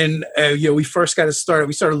when, we first got started,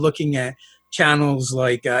 we started looking at channels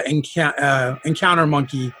like Encounter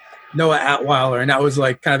Monkey, Noah Atweiler, and that was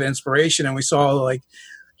like kind of inspiration. And we saw like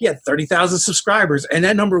he had 30,000 subscribers, and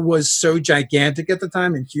that number was so gigantic at the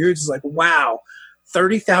time and huge. It's like, wow,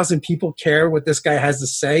 30,000 people care what this guy has to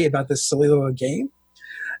say about this silly little game.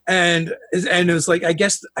 And it was like, I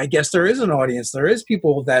guess there is an audience. There is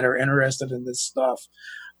people that are interested in this stuff.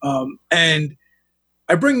 And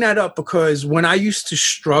I bring that up because when I used to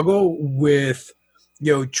struggle with,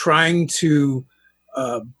 trying to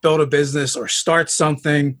build a business or start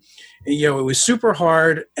something, it was super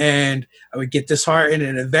hard, and I would get disheartened,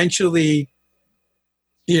 and eventually,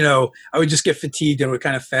 I would just get fatigued and would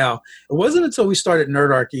kind of fail. It wasn't until we started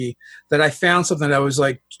Nerdarchy that I found something that I was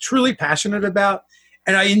like truly passionate about.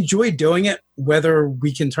 And I enjoy doing it, whether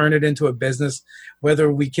we can turn it into a business,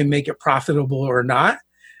 whether we can make it profitable or not.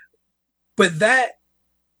 But that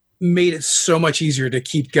made it so much easier to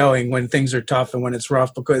keep going when things are tough and when it's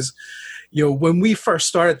rough. Because, when we first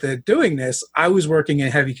started doing this, I was working in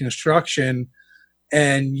heavy construction,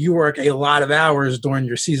 and you work a lot of hours during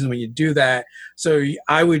your season when you do that. So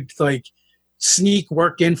I would sneak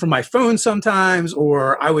work in from my phone sometimes,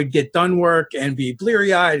 or I would get done work and be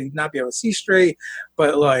bleary-eyed and not be able to see straight,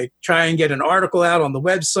 but try and get an article out on the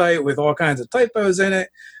website with all kinds of typos in it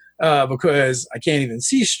because I can't even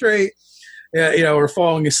see straight, or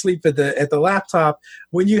falling asleep at the laptop.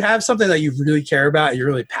 When you have something that you really care about, you're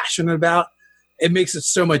really passionate about, it makes it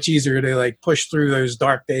so much easier to push through those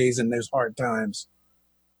dark days and those hard times.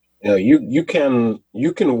 You can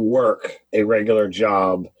work a regular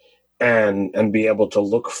job and be able to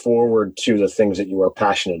look forward to the things that you are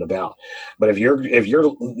passionate about. But if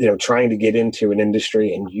you're trying to get into an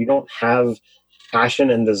industry and you don't have passion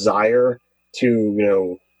and desire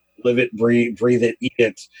to live it, breathe it, eat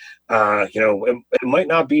it, it might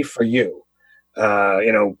not be for you.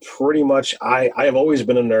 Pretty much I have always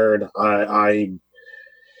been a nerd. I've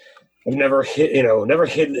never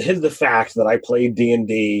hid the fact that I played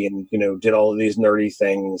D&D and did all of these nerdy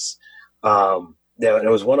things. And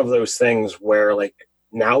it was one of those things where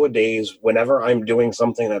nowadays, whenever I'm doing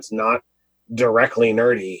something that's not directly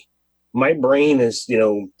nerdy, my brain is,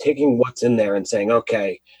 taking what's in there and saying,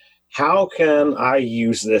 okay, how can I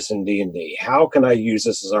use this in D&D? How can I use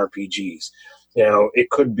this as RPGs? It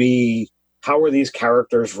could be, how are these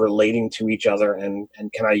characters relating to each other? And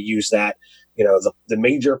can I use that, the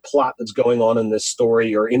major plot that's going on in this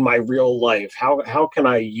story or in my real life? How can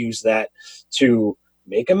I use that to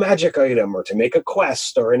make a magic item or to make a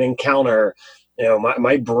quest or an encounter?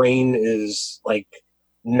 My brain is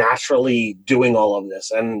naturally doing all of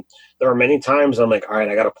this. And there are many times I'm like, all right,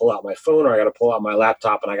 I got to pull out my phone or I got to pull out my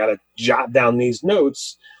laptop and I got to jot down these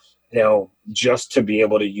notes, just to be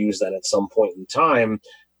able to use that at some point in time,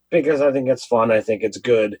 because I think it's fun. I think it's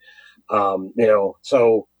good.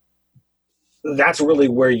 So that's really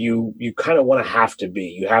where you kind of want to have to be.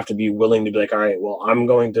 You have to be willing to be like, all right, well, I'm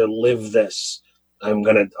going to live this. I'm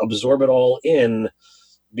going to absorb it all in,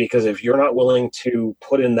 because if you're not willing to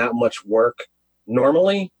put in that much work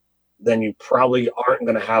normally, then you probably aren't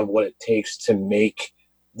going to have what it takes to make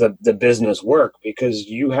the business work, because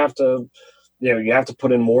you have to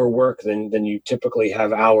put in more work than you typically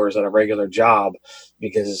have hours at a regular job,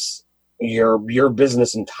 because your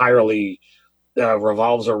business entirely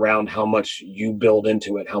revolves around how much you build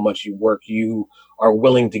into it, how much work you are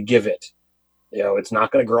willing to give it. It's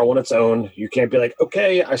not going to grow on its own. You can't be like,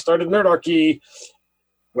 okay, I started Nerdarchy.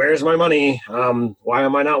 Where's my money? Why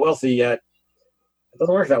am I not wealthy yet? It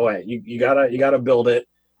doesn't work that way. You gotta build it.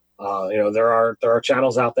 There are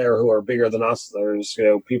channels out there who are bigger than us. There's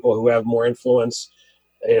people who have more influence.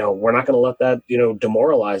 We're not going to let that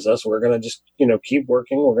demoralize us. We're going to just keep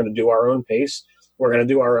working. We're going to do our own pace. We're going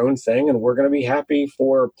to do our own thing, and we're going to be happy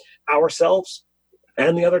for ourselves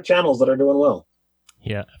and the other channels that are doing well.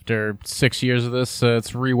 Yeah, after 6 years of this,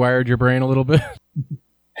 it's rewired your brain a little bit.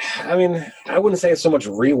 I mean, I wouldn't say it's so much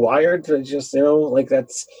rewired. It's just,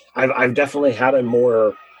 I've definitely had a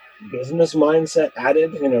more business mindset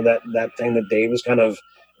added, that thing that Dave has kind of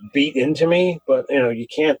beat into me. But, you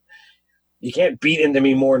can't beat into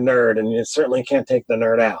me more nerd, and you certainly can't take the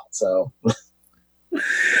nerd out. So,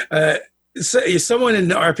 so someone in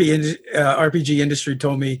the RPG industry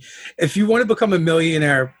told me, if you want to become a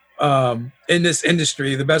millionaire in this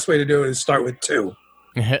industry, the best way to do it is start with 2.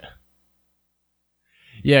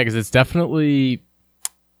 Yeah, because it's definitely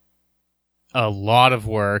a lot of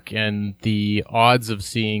work, and the odds of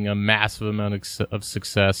seeing a massive amount of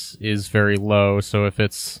success is very low. So if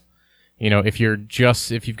it's, if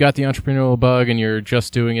you've got the entrepreneurial bug and you're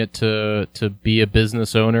just doing it to be a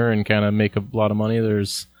business owner and kind of make a lot of money,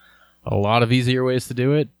 there's a lot of easier ways to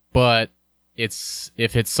do it. But if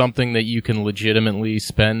it's something that you can legitimately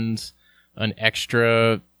spend an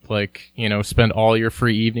extra, spend all your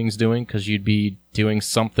free evenings doing, because you'd be doing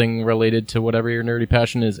something related to whatever your nerdy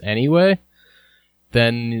passion is anyway,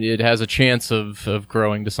 then it has a chance of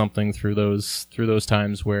growing to something through those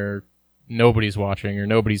times where nobody's watching or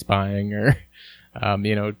nobody's buying, or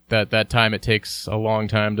that time it takes a long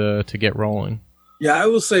time to get rolling. Yeah, I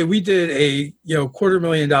will say we did a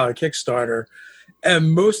 $250,000 Kickstarter,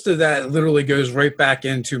 and most of that literally goes right back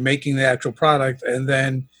into making the actual product, and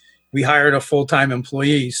then we hired a full-time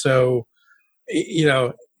employee. So,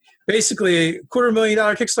 basically a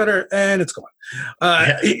 $250,000 Kickstarter, and it's gone.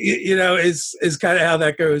 Is kind of how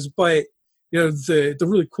that goes. But the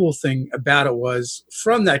really cool thing about it was,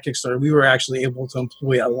 from that Kickstarter, we were actually able to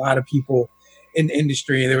employ a lot of people in the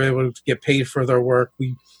industry, and they were able to get paid for their work.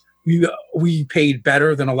 We paid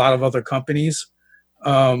better than a lot of other companies,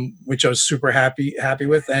 which I was super happy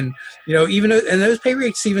with. And and those pay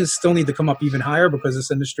rates even still need to come up even higher, because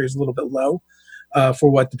this industry is a little bit low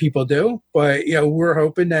for what the people do. But we're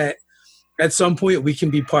hoping that at some point we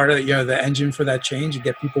can be part of the engine for that change and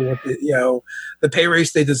get people what the pay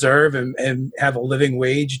rates they deserve, and have a living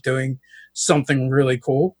wage doing something really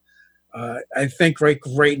cool. I think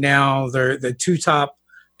right now the two top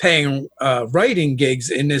paying writing gigs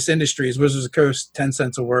in this industry is Wizards of the Coast, 10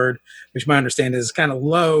 cents a word, which my understanding is kind of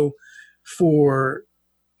low for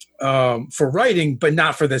writing, but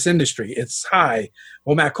not for this industry. It's high.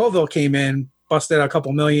 Well, Matt Colville came in, busted out a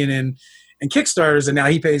couple million in Kickstarters, and now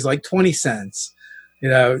he pays like 20 cents,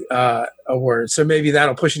 a word. So maybe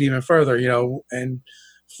that'll push it even further, and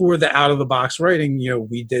for the out of the box writing,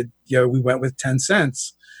 we went with 10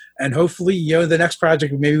 cents. And hopefully, the next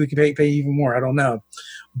project, maybe we can pay even more. I don't know.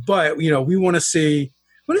 But, we want to see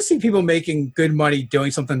people making good money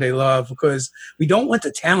doing something they love, because we don't want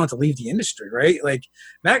the talent to leave the industry, right? Like,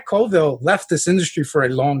 Matt Colville left this industry for a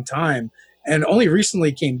long time and only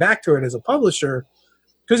recently came back to it as a publisher,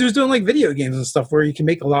 because he was doing like video games and stuff where you can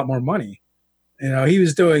make a lot more money. He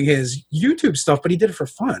was doing his YouTube stuff, but he did it for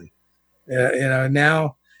fun.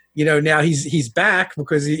 Now he's back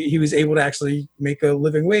because he was able to actually make a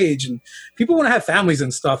living wage, and people want to have families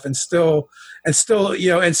and stuff and still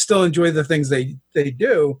enjoy the things they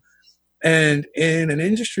do. And in an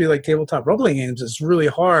industry like tabletop role-playing games, it's really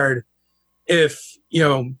hard if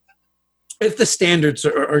the standards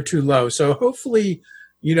are too low. So hopefully,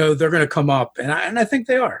 they're going to come up, and I think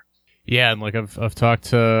they are. Yeah, and like I've talked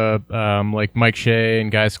to like Mike Shea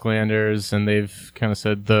and Guy Sklanders, and they've kind of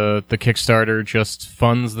said the Kickstarter just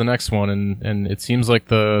funds the next one, and it seems like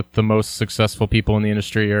the most successful people in the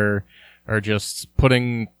industry are just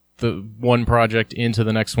putting the one project into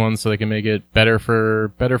the next one so they can make it better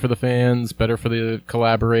for the fans, better for the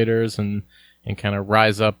collaborators, and kind of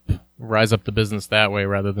rise up the business that way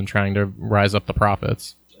rather than trying to rise up the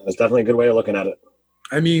profits. That's definitely a good way of looking at it.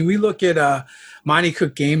 I mean, we look at Monty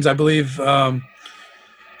Cook Games. I believe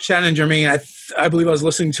Shannon Germain, I believe I was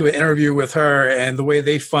listening to an interview with her, and the way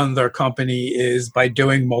they fund their company is by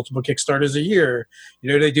doing multiple Kickstarters a year.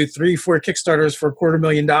 They do 3-4 Kickstarters for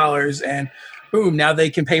 $250,000, and boom, now they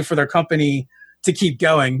can pay for their company to keep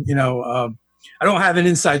going. I don't have an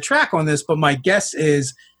inside track on this, but my guess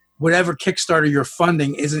is whatever Kickstarter you're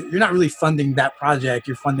funding you're not really funding that project,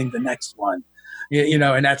 you're funding the next one.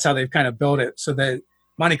 And that's how they've kind of built it, so that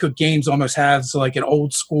Monty Cook Games almost has like an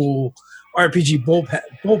old school RPG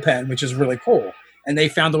bullpen, which is really cool. And they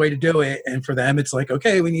found a way to do it. And for them, it's like,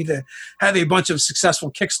 okay, we need to have a bunch of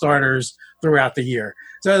successful Kickstarters throughout the year.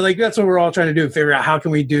 So like, that's what we're all trying to do. Figure out how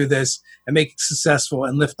can we do this and make it successful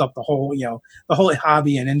and lift up the whole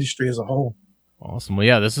hobby and industry as a whole. Awesome. Well,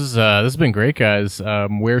 yeah, this has been great, guys.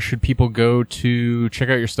 Where should people go to check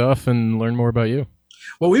out your stuff and learn more about you?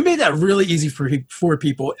 Well, we made that really easy for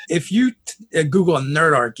people. If you Google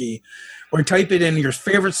Nerdarchy or type it in your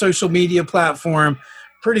favorite social media platform,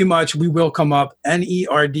 pretty much we will come up,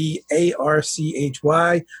 Nerdarchy.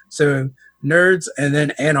 So nerds and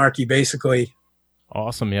then anarchy, basically.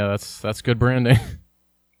 Awesome. Yeah, that's good branding.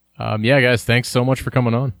 Yeah, guys, thanks so much for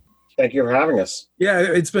coming on. Thank you for having us. Yeah,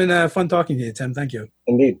 it's been fun talking to you, Tim. Thank you.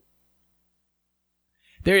 Indeed.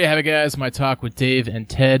 There you have it, guys. My talk with Dave and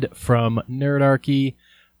Ted from Nerdarchy.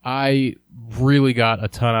 I really got a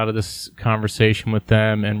ton out of this conversation with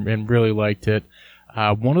them and really liked it.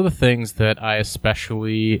 One of the things that I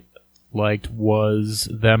especially liked was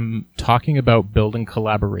them talking about building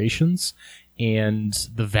collaborations and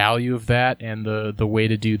the value of that and the way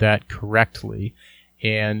to do that correctly.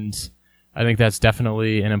 And I think that's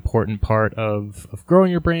definitely an important part of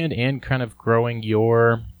growing your brand and kind of growing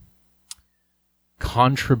your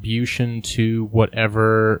contribution to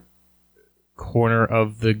whatever corner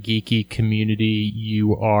of the geeky community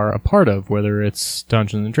you are a part of, whether it's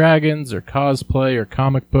Dungeons and Dragons or cosplay or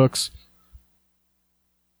comic books.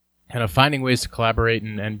 Kind of finding ways to collaborate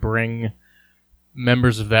and bring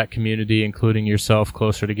members of that community, including yourself,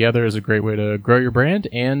 closer together is a great way to grow your brand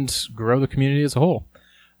and grow the community as a whole.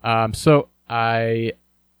 So I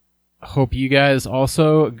hope you guys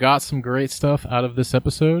also got some great stuff out of this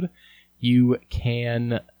episode. You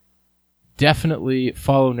can definitely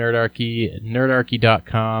follow Nerdarchy,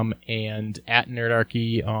 nerdarchy.com, and at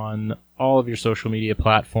Nerdarchy on all of your social media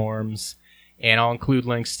platforms. And I'll include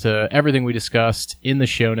links to everything we discussed in the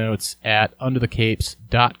show notes at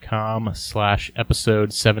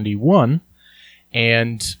underthecapes.com/episode 71.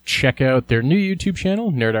 And check out their new YouTube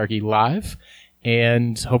channel, Nerdarchy Live.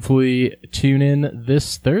 And hopefully tune in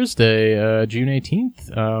this Thursday, June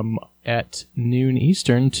 18th, at noon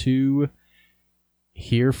Eastern to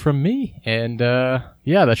hear from me. And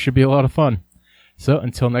yeah, that should be a lot of fun. So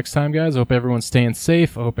until next time, guys, I hope everyone's staying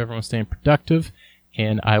safe. I hope everyone's staying productive.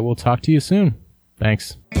 And I will talk to you soon.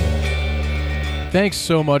 Thanks. Thanks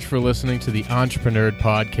so much for listening to the Entrepreneur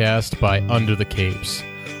Podcast by Under the Capes.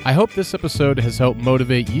 I hope this episode has helped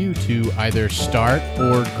motivate you to either start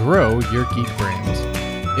or grow your geek brand.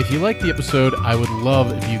 If you liked the episode, I would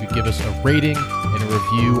love if you could give us a rating and a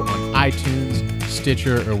review on iTunes,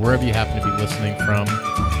 Stitcher, or wherever you happen to be listening from.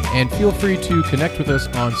 And feel free to connect with us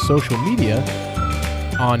on social media,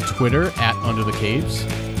 on Twitter at Under the Capes,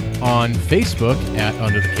 on Facebook at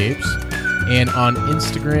Under the Capes, and on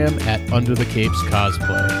Instagram at Under the Capes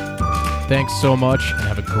Cosplay. Thanks so much and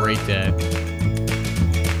have a great day.